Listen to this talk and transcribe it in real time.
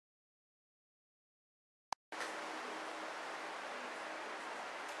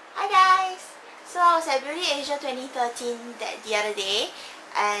So I was at Beauty Asia 2013 the other day,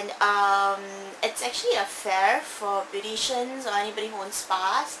 and it's actually a fair for beauticians or anybody who owns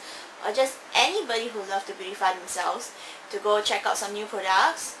spas or just anybody who loves to beautify themselves to go check out some new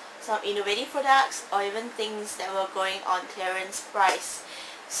products, some innovative products, or even things that were going on clearance price.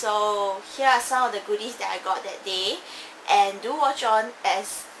 So here are some of the goodies that I got that day, and do watch on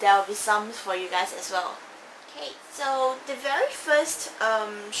as there will be some for you guys as well. Okay, so the very first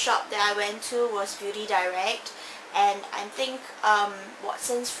shop that I went to was Beauty Direct, and I think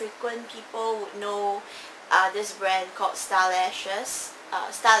Watson's frequent people would know this brand called Star Lashes.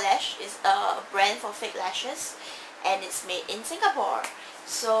 Star Lash is a brand for fake lashes, and it's made in Singapore.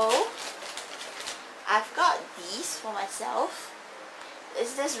 So I've got these for myself.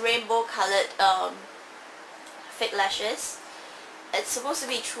 It's this rainbow colored fake lashes. It's supposed to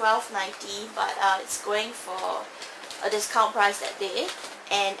be $12.90, but it's going for a discount price that day.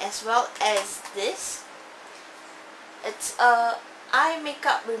 And as well as this, it's a eye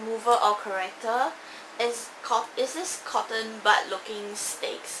makeup remover or corrector. It's this cotton bud looking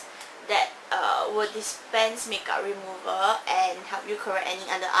sticks that will dispense makeup remover and help you correct any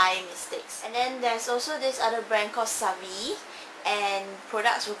under eye mistakes. And then there's also this other brand called Savi, and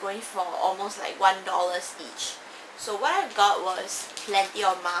products were going for almost like $1 each. So what I got was plenty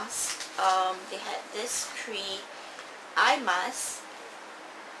of masks. They had this 3 eye masks.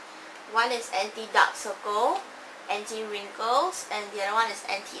 One is anti-dark circle, anti-wrinkles, and the other one is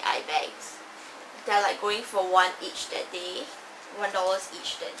anti-eye bags. They're like going for $1 each that day, $1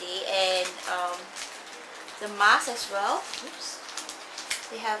 each that day. And the mask as well. Oops.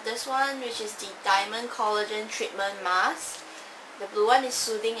 They have this one, which is the Diamond Collagen Treatment Mask. The blue one is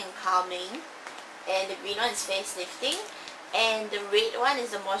soothing and calming, and the green one is facelifting, and the red one is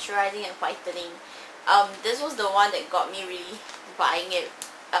the moisturizing and whitening. This was the one that got me really buying it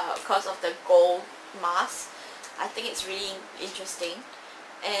because of the gold mask. I think it's really interesting.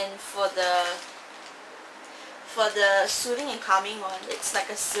 And for the soothing and calming one, it's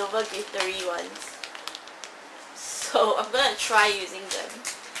like a silver glittery one. So I'm gonna try using them.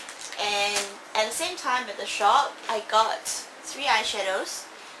 And at the same time at the shop, I got 3 eyeshadows.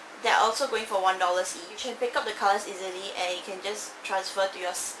 They're also going for $1 each. You can pick up the colors easily, and you can just transfer to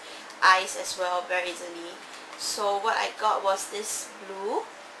your eyes as well very easily. So what I got was this blue,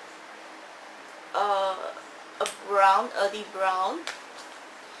 a brown, earthy brown,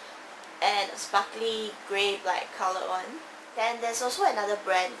 and a sparkly grey black color one. Then there's also another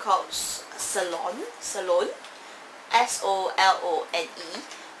brand called Salon, S-O-L-O-N-E.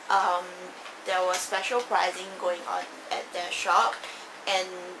 There was special pricing going on at their shop, and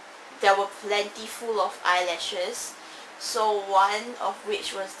there were plenty full of eyelashes. So one of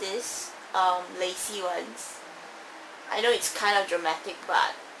which was this lacy ones. I know it's kind of dramatic,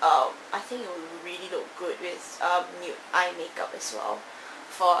 but I think it will really look good with nude eye makeup as well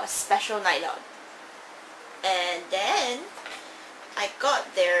for a special night out. And then I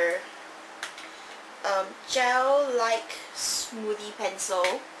got their gel-like smoothie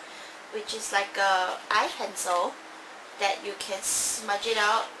pencil, which is like a eye pencil that you can smudge it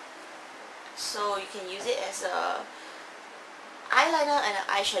out, so you can use it as a eyeliner and an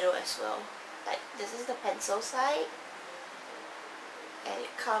eyeshadow as well. Like, this is the pencil side, and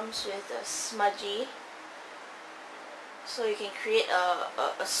it comes with a smudgy, so you can create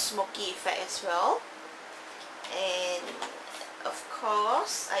a smoky effect as well. And of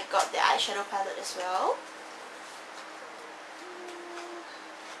course I got the eyeshadow palette as well.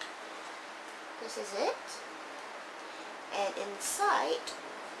 This is it. And inside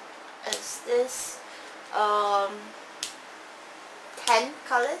is this 10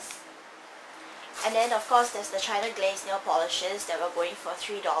 colors. And then of course there's the China Glaze nail polishes that were going for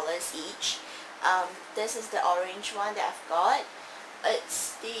 $3 each. This is the orange one that I've got.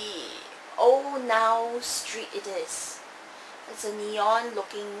 It's the Oh Now Street it is. It's a neon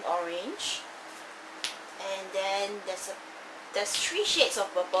looking orange. And then there's 3 shades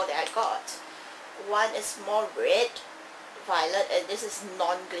of purple that I got. One is more red, violet, and this is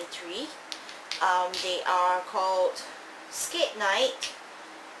non-glittery. They are called Skate Night,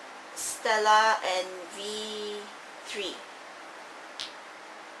 Stella, and V3.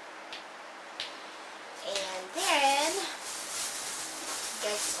 And then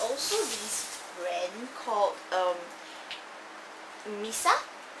there's also this brand called Misa.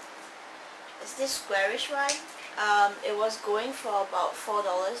 It's this squarish one. It was going for about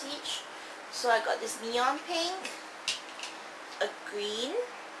 $4 each. So I got this neon pink, a green,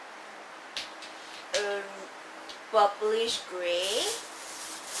 a purplish grey,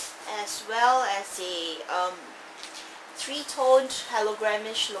 as well as a 3-toned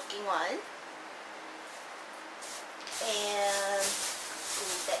hologramish looking one. And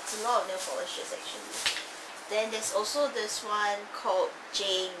that's a lot of nail polishes actually. Then there's also this one called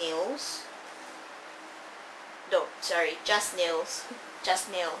J Nails. No, sorry, Just Nails. Just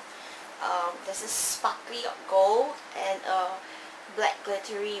Nail. There's a sparkly gold and a black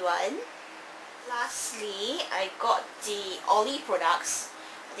glittery one. Lastly, I got the Ollie products.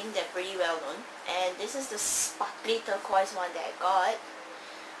 I think they're pretty well known. And this is the sparkly turquoise one that I got.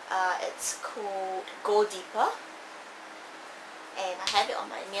 It's called Go Deeper. And I have it on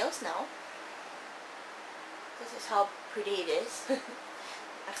my nails now. This is how pretty it is.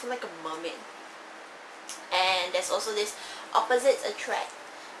 I feel like a mermaid. And there's also this Opposites Attract.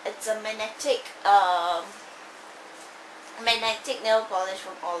 It's a magnetic nail polish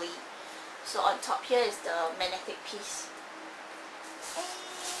from Ollie. So on top here is the magnetic piece.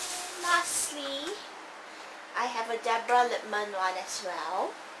 And lastly, I have a Deborah Lippmann one as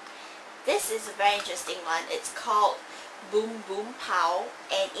well. This is a very interesting one. It's called Boom Boom Pow,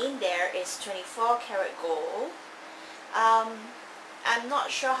 and in there is 24 karat gold. I'm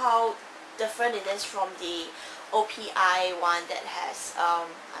not sure how different it is from the OPI one that has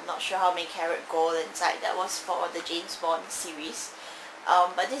I'm not sure how many karat gold inside. That was for the James Bond series.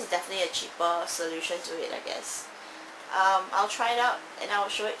 But this is definitely a cheaper solution to it, I guess. I'll try it out and I'll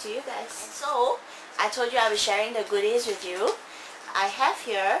show it to you guys. So, I told you I'll be sharing the goodies with you. I have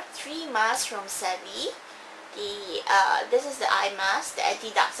here 3 masks from Savvy. This is the eye mask, the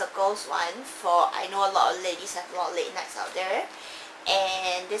anti-dark circles one, for I know a lot of ladies have a lot of late nights out there.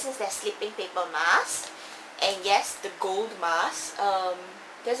 And this is their sleeping paper mask. And yes, the gold mask.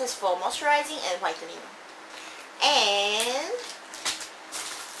 This is for moisturizing and whitening. And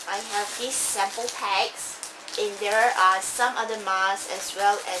I have these sample packs. In there are some other masks as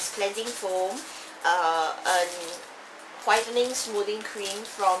well as cleansing foam, a whitening smoothing cream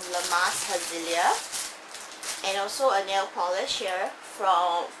from La Mas Hazilia, and also a nail polish here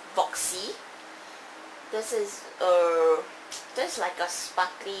from Voxy. This is like a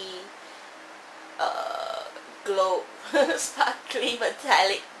sparkly glow sparkly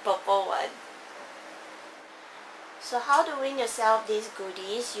metallic purple one. So how to win yourself these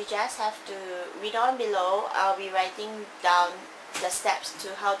goodies? You just have to read on below. I'll be writing down the steps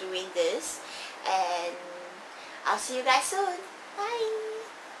to how to win this, and I'll see you guys soon. Bye!